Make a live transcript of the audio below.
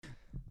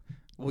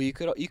Well, you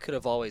could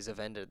have always have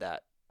ended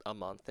that a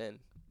month in.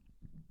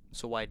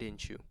 So why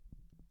didn't you?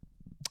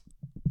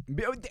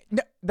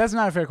 No, that's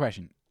not a fair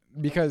question.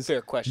 Because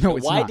Fair question. No, But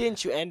it's why not.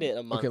 didn't you end it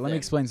a month Okay, let me in?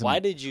 explain Why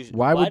something. did you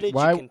Why did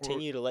would- you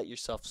continue to let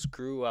yourself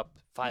screw up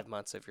 5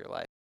 months of your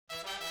life?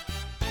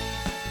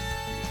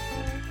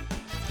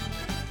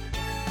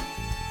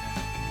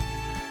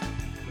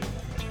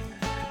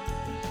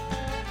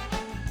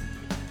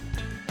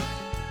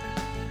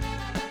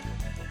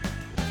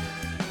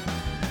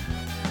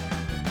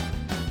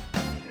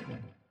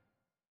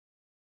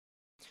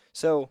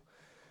 So,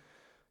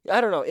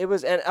 I don't know. It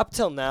was, and up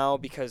till now,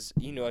 because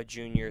a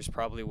junior is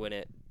probably when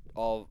it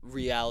all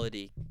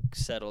reality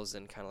settles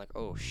and kind of like,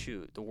 oh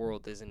shoot, the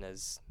world isn't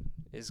as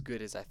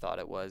good as I thought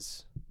it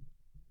was.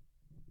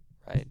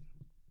 Right?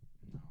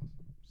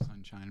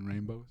 Sunshine and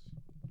rainbows.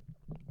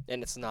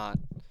 And it's not.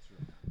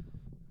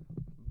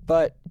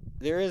 But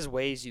there is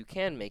ways you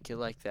can make it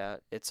like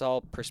that. It's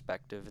all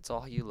perspective. It's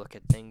all how you look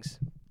at things.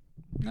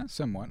 Not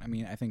somewhat. I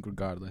mean, I think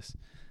regardless,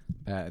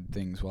 bad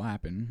things will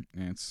happen,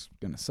 and it's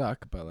gonna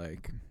suck. But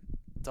like,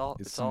 It's all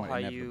somewhat how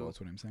inevitable. you. That's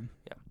what I'm saying.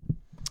 Yeah.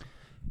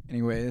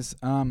 Anyways,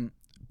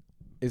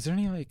 is there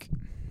any like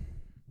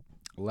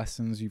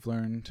lessons you've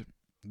learned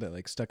that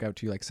like stuck out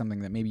to you, like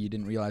something that maybe you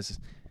didn't realize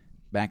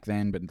back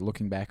then, but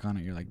looking back on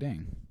it, you're like,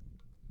 dang.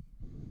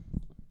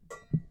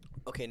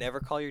 Okay, never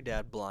call your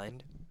dad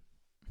blind.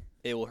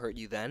 It will hurt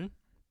you then.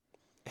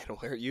 It'll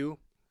hurt you,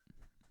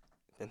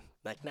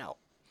 like now.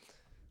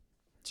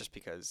 Just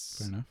because.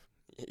 Fair enough.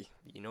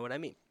 You know what I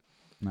mean.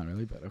 Not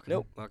really, but okay.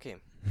 Nope. Okay.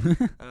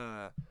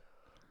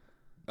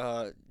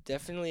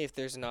 Definitely, if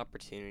there's an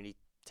opportunity,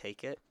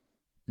 take it.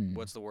 Mm.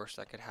 What's the worst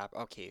that could happen?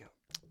 Okay.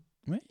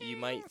 What? You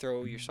might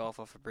throw yourself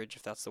off a bridge.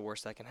 If that's the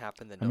worst that can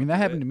happen, then I mean, don't that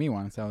do happened it. to me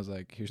once. I was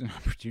like, here's an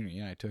opportunity,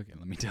 and I took it.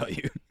 Let me tell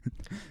you.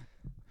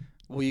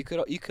 Well, you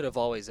could have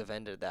always have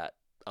ended that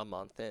a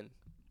month in.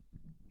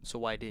 So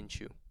why didn't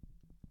you?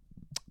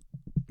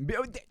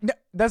 No,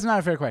 that's not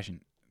a fair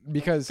question.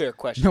 Because Fair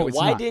question. No, But it's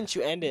why not. didn't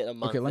you end it a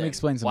month Okay, let me in?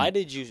 explain Why something.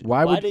 did you?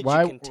 Why did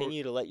would- you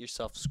continue to let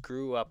yourself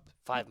screw up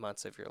 5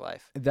 months of your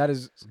life? that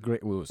is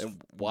great. Well,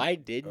 And why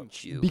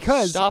didn't you?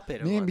 because Stop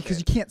it, man, because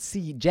you can't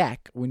see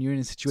Jack when you're in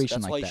a situation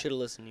That's like why you that. should have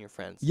listened to your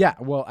friends. Yeah,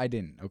 well, I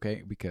didn't.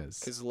 Okay, because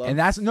 'Cause love and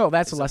that's a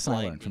It's lesson I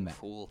blinding learned from that.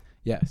 Fool.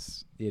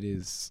 Yes, it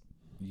is.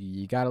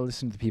 You got to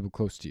listen to the people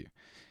close to you,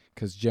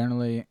 because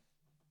generally,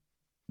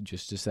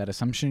 just that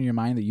assumption in your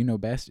mind that you know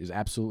best is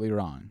absolutely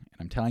wrong. And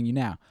I'm telling you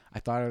now, I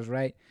thought I was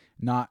right,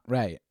 not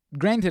right.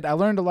 Granted, I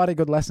learned a lot of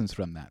good lessons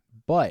from that,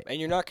 but And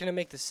you're not gonna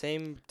make the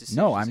same decisions.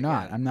 no, I'm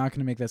not. again. I'm not going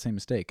to make that same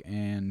mistake,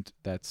 and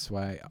that's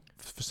why,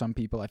 for some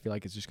people, I feel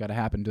like it's just got to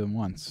happen to them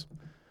once.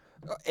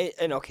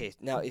 And okay,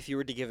 now if you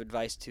were to give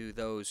advice to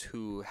those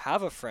who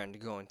have a friend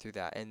going through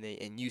that, and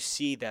you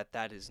see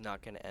that is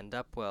not going to end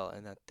up well,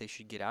 and that they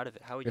should get out of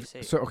it, how would you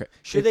say? So okay,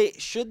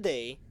 Should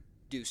they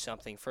do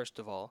something first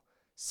of all?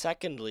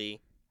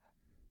 Secondly,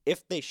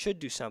 if they should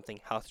do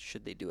something, how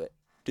should they do it?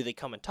 Do they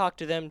come and talk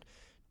to them?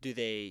 Do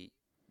they,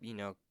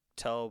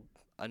 tell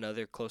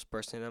another close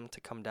person to them to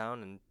come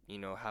down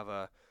and have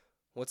a,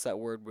 what's that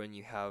word when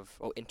you have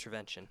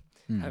intervention?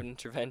 Have an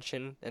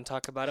intervention and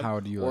talk about it. How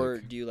do you Or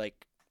like? do you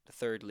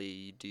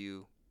thirdly, do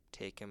you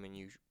take them and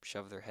you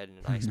shove their head in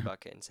an ice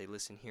bucket and say,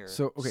 "Listen here,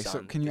 So okay, son,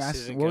 so can you this ask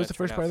isn't what was gonna the turn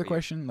first out part of the for you."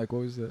 question? Like, what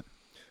was the?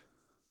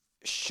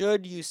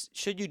 Should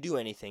you do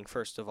anything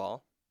first of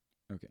all?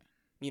 Okay.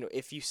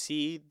 If you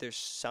see there's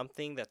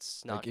something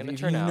that's not Like, going to if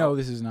turn you out, know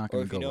this is not or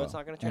going if to you go know well, it's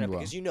not going to turn out end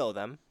because you know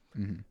them,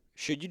 well. Mm-hmm.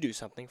 should you do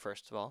something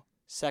first of all?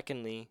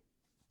 Secondly,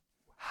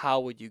 how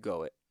would you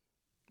go it,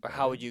 or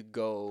how would you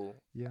go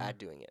Yeah. at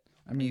doing it?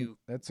 I mean, you-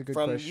 that's a good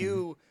From question.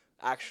 you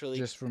actually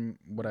just from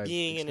what I've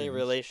being in a experienced.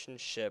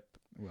 relationship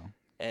Well,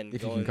 and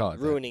if you can going call it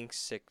that.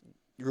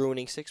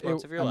 ruining 6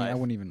 months of your I life.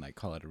 wouldn't even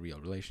call it a real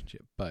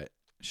relationship, but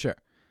sure.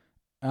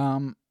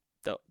 Don't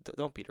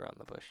beat around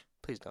the bush.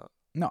 Please don't.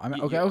 No, I mean,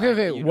 You- okay. you-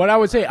 Okay. you What know I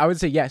would say, that. I would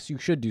say yes, you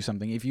should do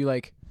something. If you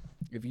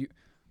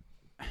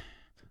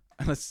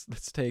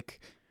let's take.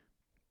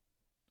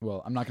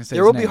 Well, I'm not gonna say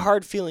There his will be name.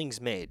 hard feelings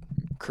made,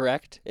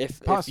 correct?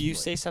 If Possibly. you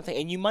say something,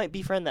 and you might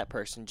befriend that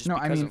person just No,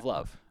 I because mean- of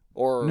love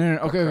or No. or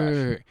Okay, crush.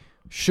 okay.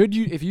 Should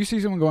you, if you see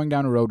someone going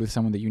down a road with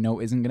someone that you know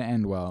isn't gonna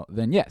end well,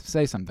 then yes,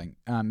 say something.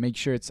 Make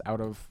sure it's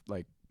out of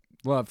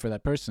love for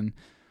that person,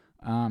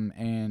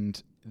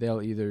 and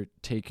they'll either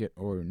take it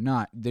or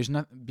not. There's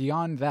not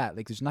beyond that.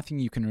 There's nothing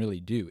you can really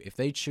do. If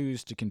they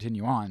choose to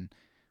continue on,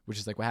 which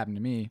is what happened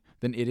to me,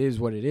 then it is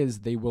what it is.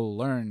 They will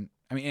learn.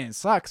 I mean, and it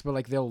sucks,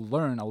 but they'll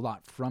learn a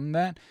lot from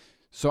that.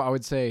 So I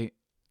would say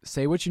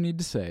what you need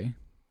to say.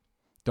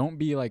 Don't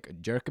be a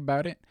jerk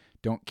about it.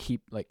 Don't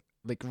keep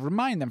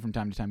remind them from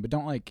time to time, but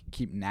don't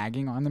keep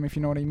nagging on them, if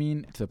you know what I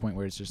mean, to the point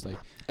where it's just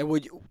And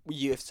would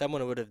you, if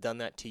someone would have done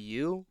that to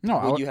you, No,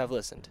 I would would- you have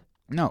listened?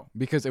 no,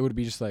 because it would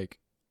be just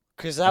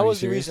Because Are that you was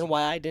the serious? reason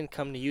why I didn't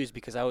come to you, is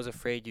because I was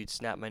afraid you'd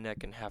snap my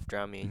neck and half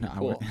drown me in no, your I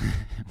pool. would,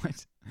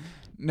 what?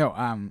 No,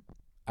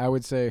 I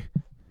would say,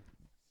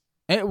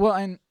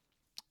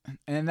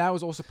 and that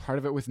was also part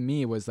of it with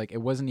me was it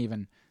wasn't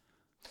even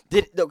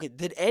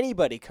Did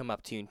anybody come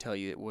up to you and tell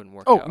you it wouldn't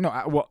work Oh out?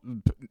 no,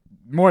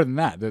 more than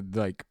that.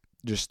 Like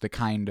just the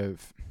kind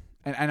of,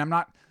 and I'm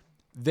not.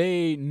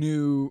 They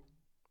knew,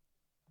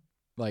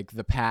 like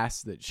the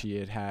past that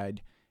she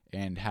had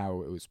and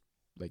how it was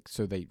like.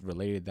 So they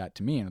related that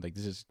to me and like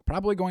this is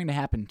probably going to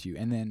happen to you.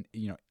 And then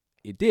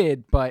it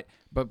did, but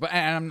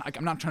and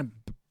I'm not trying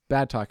to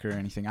bad talk her or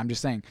anything. I'm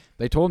just saying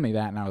they told me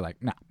that and I was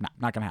like, no,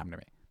 not gonna happen to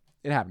me.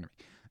 It happened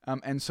to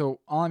me. And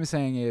so all I'm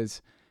saying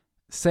is,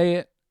 say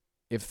it.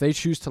 If they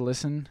choose to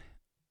listen,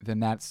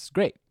 then that's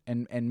great.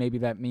 And maybe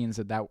that means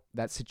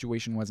that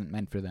situation wasn't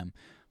meant for them.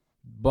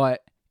 But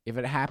if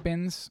it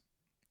happens,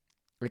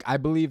 like I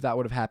believe that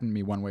would have happened to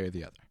me one way or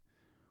the other.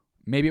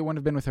 Maybe it wouldn't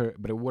have been with her,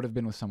 but it would have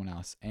been with someone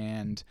else.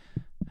 And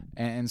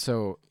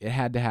so it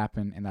had to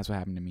happen, and that's what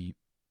happened to me.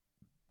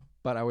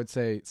 But I would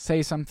say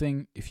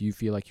something if you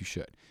feel like you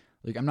should.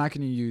 Like I'm not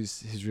going to use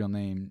his real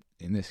name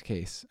in this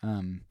case.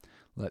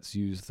 Let's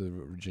use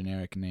the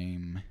generic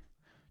name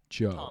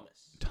Joe.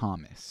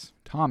 Thomas.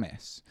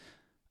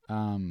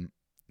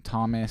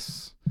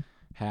 Thomas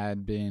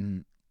had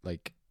been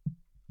like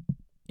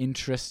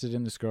interested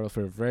in this girl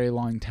for a very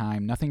long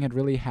time. Nothing had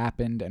really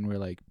happened, and we're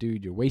like,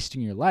 dude, you're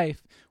wasting your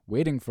life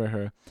waiting for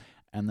her.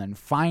 And then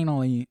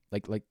finally,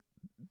 like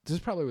this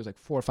probably was like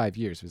 4 or 5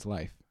 years of his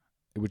life,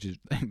 which is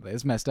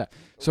it's messed up.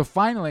 So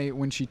finally,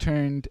 when she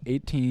turned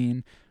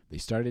 18, they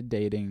started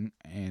dating,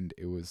 and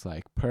it was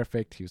like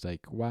perfect. He was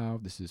like,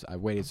 wow, I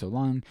waited so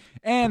long.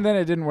 And then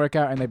it didn't work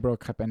out, and they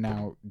broke up, and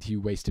now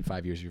you wasted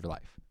 5 years of your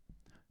life.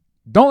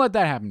 Don't let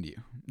that happen to you.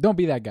 Don't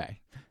be that guy.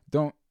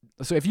 Don't.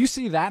 So if you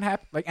see that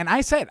happen, like, and I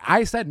said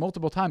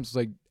multiple times,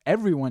 like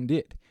everyone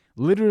did.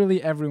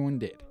 Literally everyone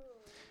did.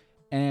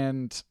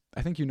 And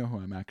I think you know who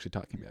I'm actually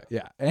talking about.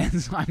 Yeah.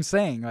 And so I'm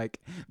saying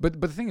like,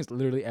 but the thing is,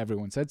 literally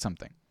everyone said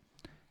something.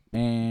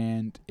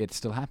 And it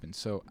still happens.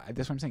 So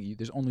that's what I'm saying.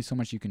 There's only so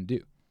much you can do.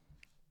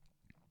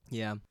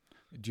 Yeah.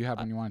 Do you have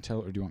one you want to tell,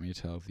 or do you want me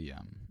to tell the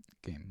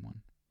game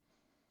one?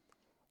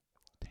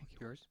 Thank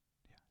you. Yours?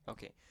 Yeah.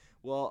 Okay.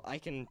 Well, I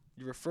can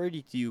refer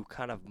to you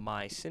kind of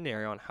my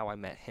scenario on how I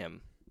met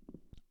him.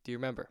 Do you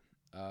remember?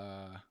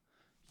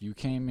 You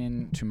came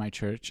into my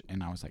church,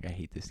 and I was like, I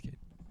hate this kid.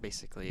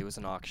 Basically, it was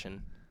an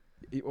auction.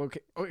 Okay.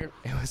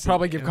 It was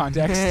Probably give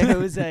context. it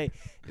was a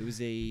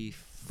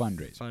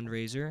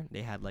fundraiser.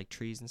 They had like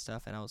trees and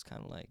stuff, and I was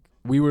kind of like,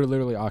 we were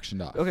literally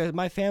auctioned off. okay,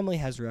 my family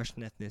has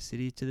Russian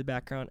ethnicity to the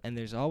background, and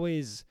there's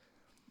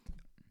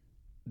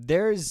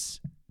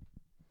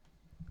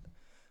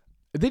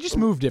They just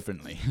move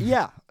differently.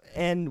 Yeah,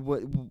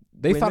 and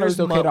they thought it was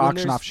okay to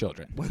auction off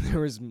children. When there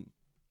was,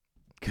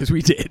 because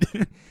we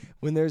did.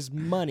 When there's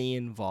money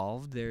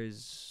involved,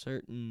 there's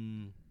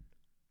certain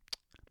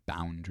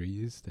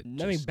boundaries.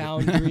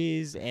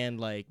 Boundaries and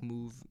like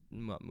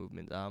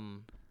movement,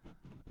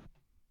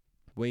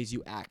 ways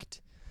you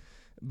act.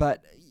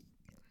 But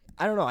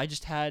I don't know. I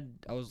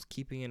was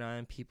keeping an eye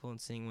on people and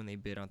seeing when they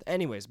bid on.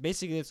 Anyways,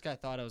 basically, this guy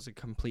thought I was a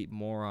complete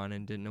moron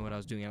and didn't know what I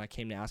was doing. And I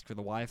came to ask for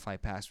the Wi-Fi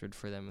password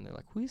for them, and they're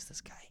like, "Who is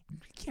this guy?"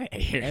 Get out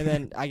of here. And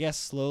then I guess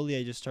slowly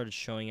I just started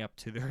showing up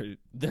to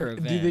their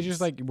events. Dude, they just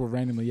like were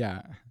randomly,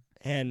 yeah.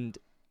 And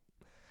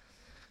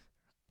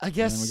I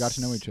guess and we got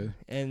to know each other.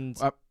 And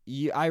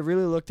I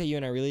really looked at you,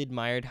 and I really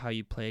admired how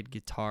you played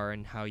guitar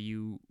and how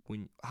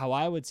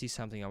I would see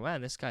something. Oh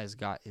man, this guy's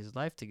got his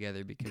life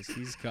together because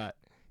he's got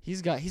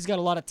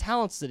a lot of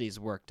talents that he's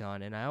worked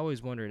on. And I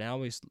always wondered, and I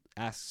always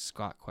asked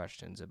Scott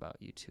questions about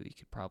you too. He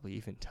could probably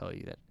even tell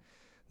you that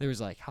there was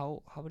like,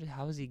 how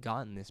has he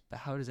gotten this? But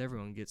how does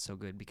everyone get so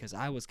good? Because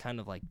I was kind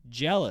of like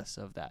jealous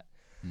of that.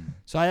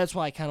 So that's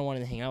why I kind of wanted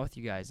to hang out with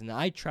you guys. And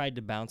I tried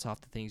to bounce off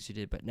the things you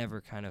did, but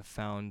never kind of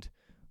found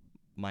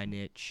my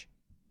niche.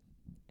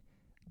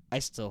 I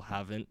still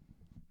haven't.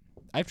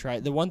 I've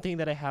tried. The one thing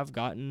that I have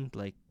gotten,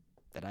 like,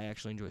 that I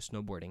actually enjoy,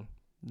 snowboarding.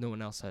 No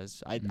one else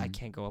has. I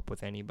can't go up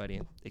with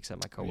anybody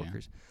except my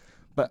coworkers. Yeah.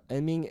 But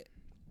I mean,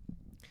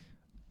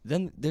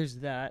 then there's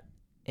that.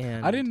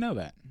 And I didn't know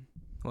that.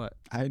 What?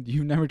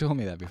 You never told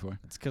me that before.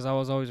 It's because I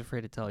was always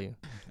afraid to tell you.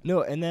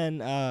 No, and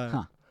then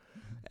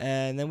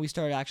and then we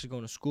started actually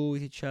going to school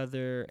with each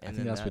other. And I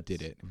think that's what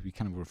did it. We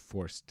kind of were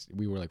forced.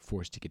 We were like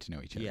forced to get to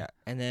know each other. Yeah,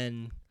 and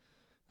then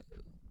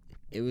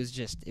it was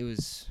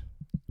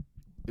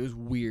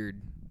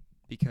weird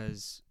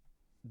because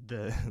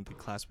the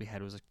class we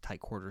had was a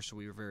tight quarter, so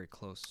we were very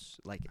close,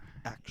 like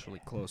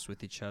actually close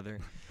with each other.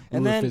 We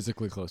were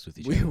physically close with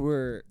each other. We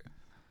were.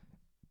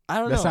 I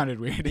don't know. That sounded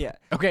weird. Yeah.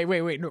 Okay,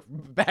 wait. No,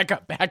 back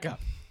up.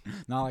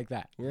 Not like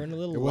that. We're in a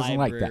little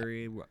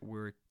library. Like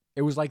that.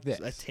 It was like this.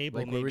 A table,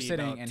 like maybe we were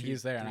sitting, and 2, he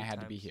was there, and I had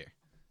times. to be here.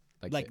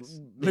 Like this.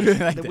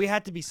 like we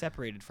had to be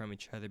separated from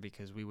each other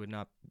because we would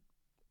not.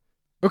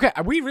 Okay,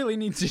 we really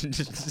need to.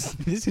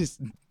 This is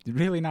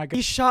really not good.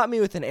 He shot me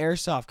with an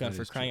airsoft gun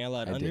for crying out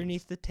loud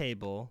underneath the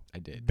table. I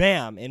did.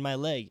 Bam! In my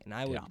leg, and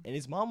and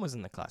his mom was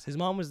in the class. His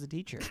mom was the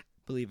teacher.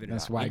 Believe it or not.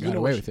 That's why I got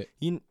away with it.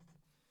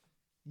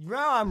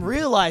 Now I'm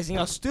realizing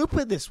how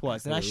stupid this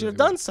was, and I should have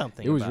done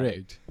something. It was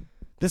rigged.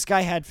 This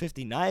guy had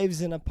 50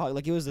 knives in a pocket.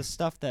 Like, it was the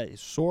stuff that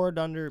is stored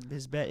under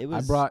his bed. It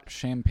was. I brought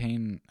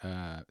champagne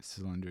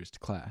cylinders to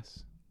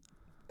class.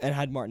 And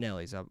had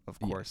Martinelli's, of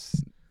course.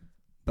 Yes.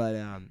 But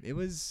it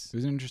was. It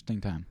was an interesting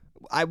time.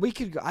 I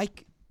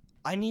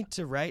need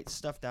to write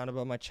stuff down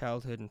about my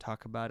childhood and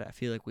talk about it. I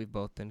feel like we've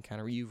both been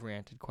you've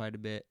ranted quite a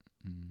bit.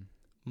 Mm.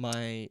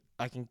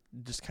 I can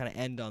just kind of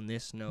end on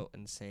this note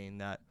and saying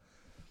that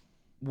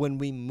when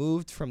we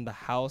moved from the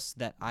house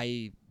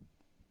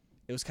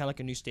it was kind of like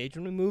a new stage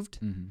when we moved.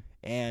 Mm-hmm.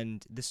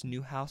 And this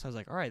new house, I was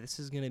like, all right, this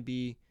is going to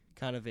be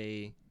kind of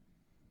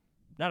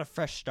not a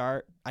fresh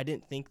start. I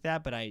didn't think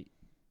that, but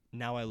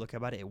now I look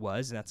about it, it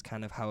was, and that's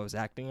kind of how I was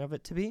acting of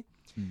it to be.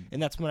 Mm.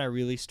 And that's when I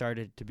really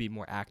started to be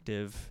more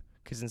active,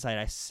 because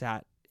I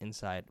sat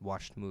inside,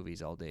 watched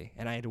movies all day,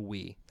 and I had a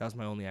Wii. That was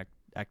my only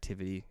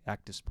active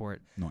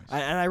sport. Nice.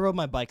 And I rode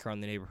my bike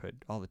around the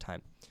neighborhood all the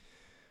time.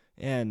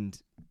 And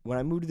when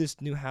I moved to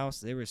this new house,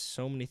 there were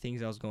so many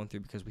things I was going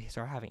through because we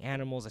started having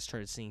animals. I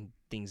started seeing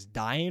things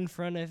die in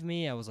front of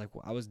me. I was like,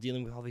 I was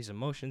dealing with all these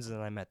emotions, and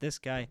then I met this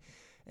guy.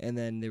 And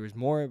then there was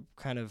more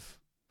kind of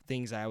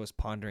things I was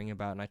pondering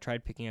about, and I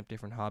tried picking up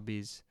different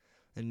hobbies.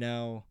 And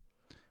now...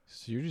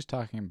 So you're just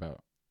talking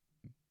about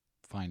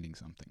finding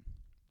something.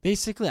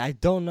 Basically, I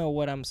don't know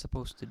what I'm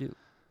supposed to do.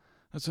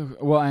 That's okay.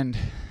 Well, and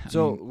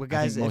so, I mean,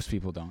 guys, I think most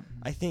people don't.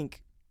 I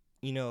think,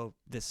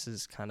 this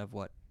is kind of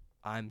what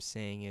I'm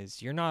saying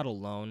is you're not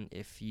alone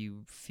if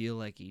you feel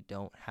like you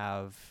don't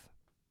have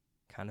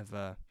kind of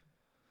a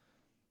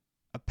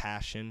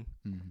passion.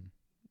 Mm-hmm.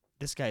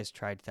 This guy's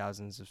tried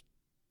thousands of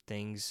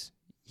things.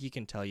 He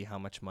can tell you how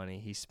much money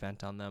he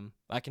spent on them.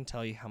 I can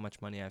tell you how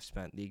much money I've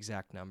spent, the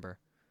exact number.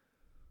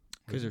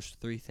 Because there's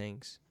 3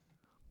 things.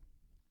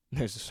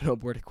 There's the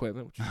snowboard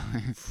equipment, which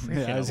is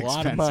freaking a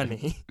lot of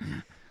money.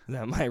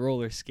 That my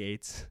roller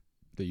skates,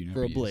 that you never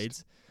girl used.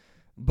 blades,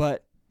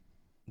 but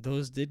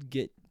those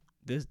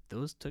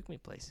those took me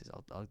places.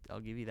 I'll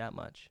give you that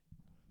much,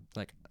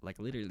 like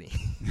literally.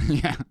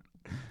 Yeah.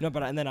 No,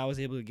 and then I was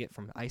able to get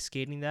from ice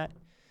skating that,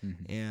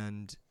 Mm-hmm.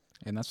 and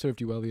that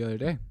served you well the other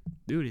day.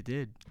 dude, it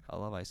did. I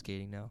love ice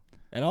skating now,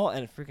 and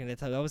freaking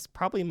that was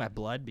probably in my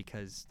blood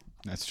because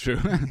That's true.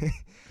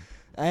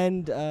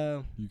 and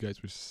You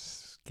guys were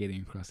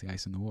skating across the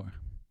ice in the war.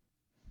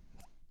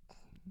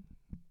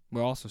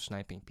 we're also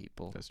sniping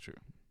people That's true.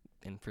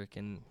 in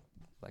freaking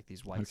like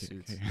these white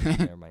suits. Okay.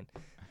 Never mind.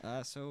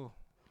 So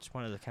just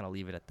wanted to kind of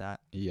leave it at that.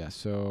 Yeah,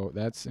 so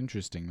that's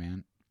interesting,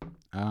 man.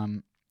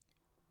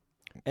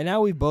 And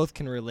now we both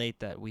can relate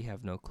that we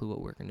have no clue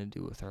what we're gonna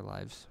do with our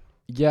lives.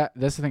 Yeah,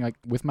 that's the thing. Like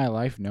with my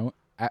life, no,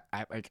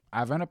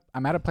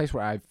 I'm at a place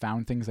where I've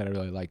found things that I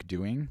really like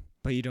doing,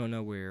 But you don't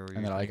know where.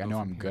 and that I know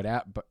I'm good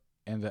at,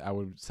 and that I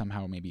would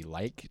somehow maybe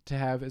like to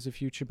have as a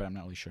future, but I'm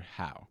not really sure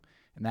how.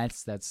 And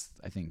that's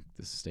I think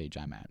the stage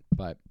I'm at.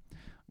 But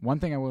one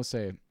thing I will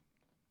say,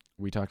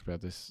 we talked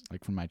about this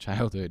like from my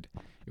childhood.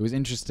 It was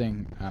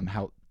interesting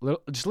how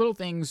little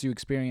things you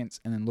experience,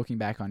 and then looking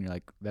back on, you're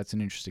like, that's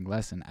an interesting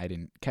lesson. I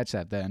didn't catch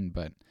that then,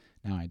 but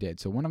now I did.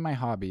 So one of my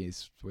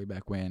hobbies way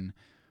back when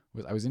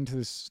was I was into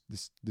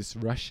this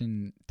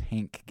Russian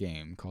tank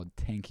game called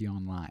Tanky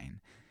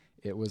Online.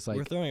 It was like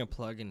We're throwing a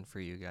plug in for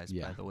you guys,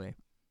 Yeah. by the way.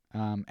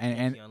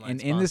 and Online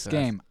in this sponsor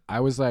us. game, I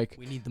was like,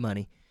 We need the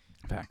money.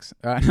 facts.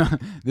 No,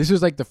 this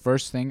was like the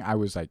first thing I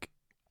was like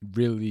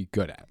really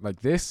good at.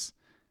 Like this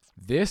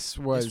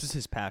was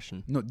his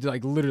passion. no,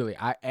 like literally.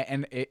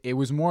 It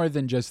was more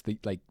than just the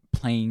like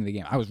playing the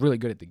game. I was really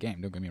good at the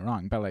game. Don't get me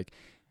wrong, but like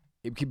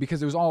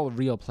because it was all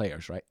real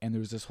players, right? And there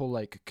was this whole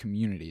like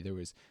community. There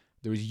was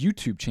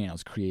YouTube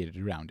channels created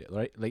around it,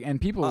 right? Like and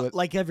people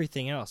Like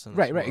everything else. In this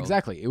right, world.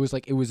 exactly. It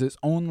was its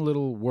own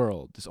little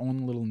world, this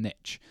own little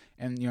niche.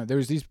 And there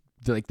was these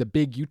the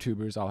big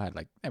YouTubers all had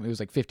it was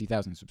like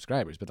 50,000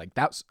 subscribers, but like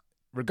that's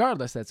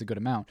regardless, that's a good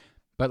amount.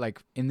 But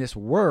like in this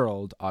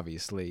world,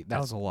 obviously,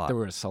 That was a lot. They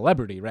were a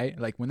celebrity, right?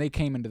 Like when they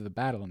came into the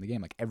battle in the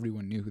game, like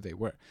everyone knew who they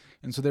were.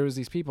 And so there was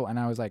these people, and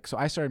I was like, so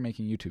I started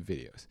making YouTube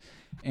videos.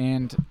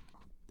 And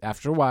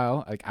after a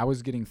while, like I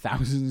was getting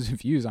thousands of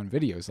views on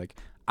videos. Like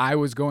I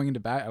was going into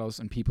battles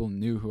and people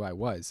knew who I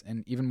was.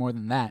 And even more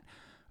than that,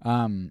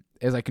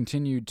 as I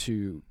continued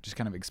to just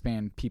kind of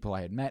expand people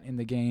I had met in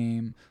the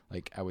game,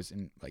 like I was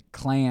in like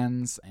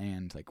clans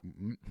and like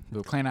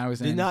the clan I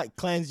was in. Not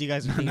clans you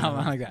guys are Not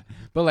like that.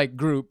 But like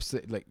groups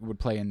that like would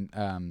play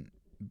in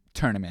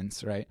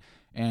tournaments, right?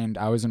 And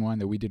I was in one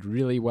that we did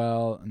really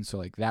well, and so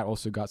like that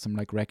also got some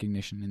like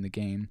recognition in the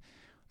game.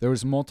 There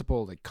was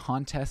multiple like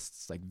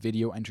contests, like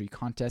video entry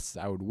contests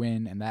I would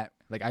win, and that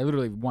like I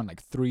literally won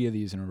like 3 of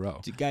these in a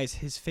row. Dude, guys,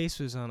 his face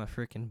was on a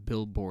freaking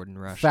billboard in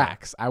Russia.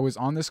 Facts. I was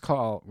on this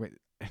call with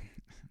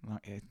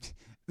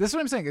this is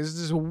what I'm saying. It's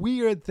just a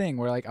weird thing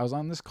where like I was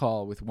on this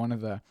call with one of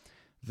the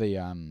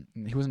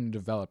he wasn't a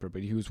developer,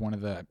 but he was one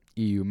of the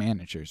EU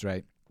managers,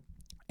 right?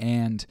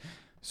 And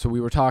so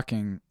we were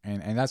talking,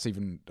 and that's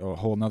even a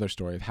whole nother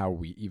story of how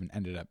we even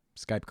ended up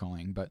Skype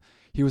calling. But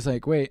he was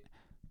like, "Wait,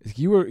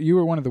 you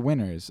were one of the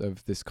winners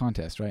of this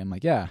contest, right?" I'm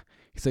like, "Yeah."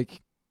 He's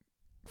like,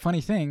 "Funny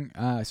thing,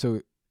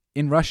 so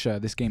in Russia,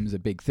 this game is a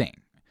big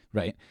thing.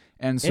 right?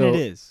 And so and it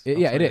is. I'll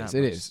yeah, tell it you is. that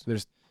It much. is.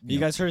 There's You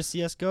guys heard of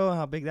CS:GO?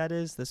 How big that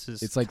is? This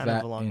is it's like kind that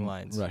of along in the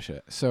lines.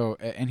 Russia. So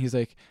and he's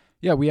like,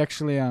 yeah, we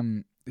actually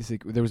he's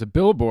like, there was a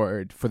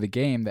billboard for the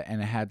game that,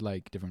 and it had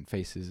like different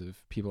faces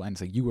of people, and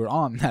it's like, you were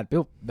on that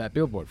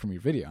billboard from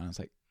your video, and I was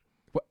like,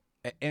 what?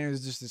 And it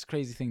was just this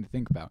crazy thing to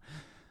think about.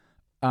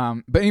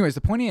 But anyways,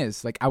 the point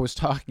is, like, I was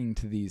talking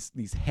to these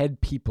head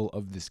people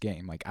of this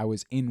game, like I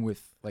was in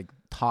with like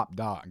top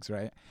dogs,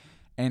 right?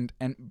 And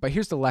but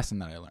here's the lesson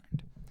that I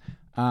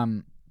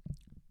learned.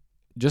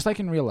 Just like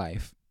in real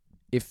life,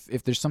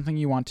 if there's something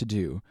you want to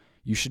do,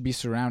 you should be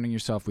surrounding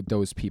yourself with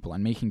those people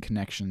and making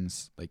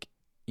connections. Like,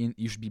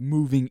 you should be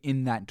moving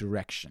in that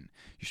direction.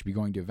 You should be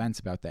going to events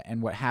about that.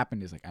 And what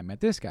happened is, like, I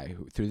met this guy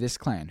who through this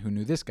clan who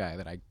knew this guy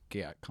that I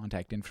got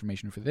contact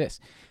information for this,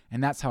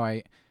 and that's how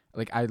I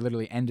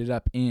literally ended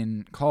up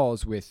in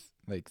calls with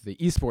like the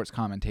esports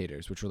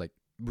commentators, which was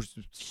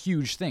a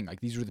huge thing.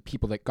 Like, these were the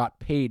people that got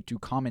paid to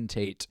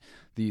commentate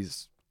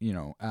these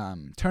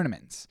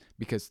tournaments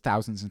because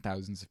thousands and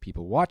thousands of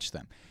people watch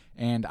them.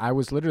 And I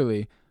was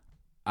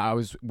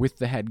with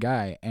the head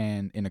guy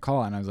and in a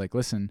call, and I was like,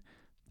 listen,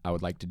 I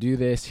would like to do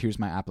this. Here's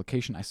my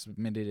application. I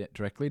submitted it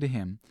directly to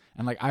him.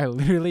 And like,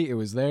 it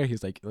was there.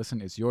 He's like,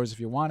 listen, it's yours if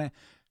you want it.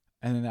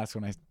 And then that's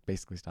when I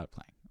basically stopped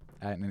playing.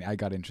 And I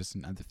got interested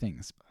in other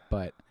things,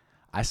 but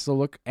I still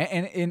look,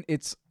 and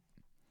it's.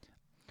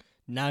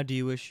 Now, do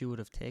you wish you would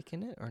have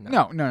taken it or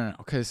not? No,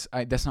 because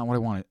that's not what I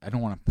wanted. I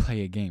don't want to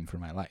play a game for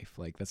my life.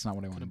 Like, that's not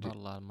what I want to do. Brought a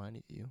lot of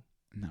money to you.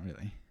 Not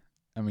really.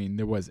 I mean,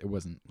 it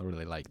wasn't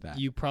really like that.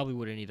 You probably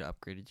would have needed to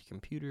upgrade your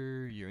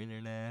computer, your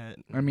internet.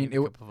 I mean,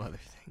 a couple of other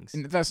things.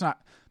 And that's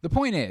not the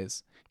point.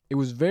 Is it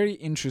was very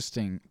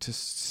interesting to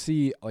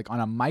see, like, on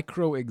a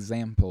micro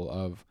example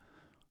of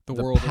the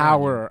world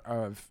power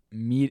of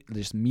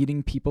just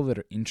meeting people that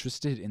are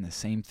interested in the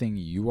same thing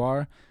you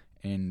are,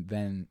 and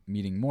then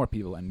meeting more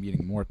people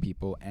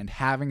and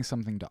having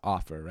something to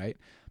offer, right?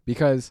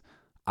 Because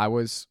I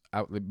was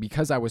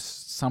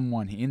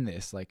someone in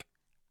this, like,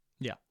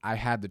 yeah, I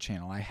had the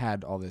channel, I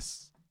had all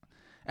this,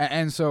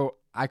 and so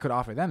I could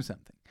offer them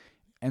something,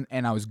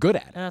 and I was good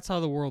at it. And that's how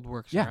the world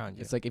works around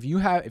you. It's like if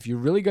you're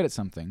really good at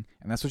something,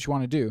 and that's what you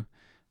want to do,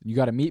 you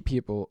got to meet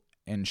people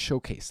and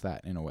showcase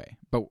that in a way.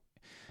 But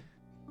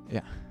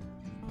yeah.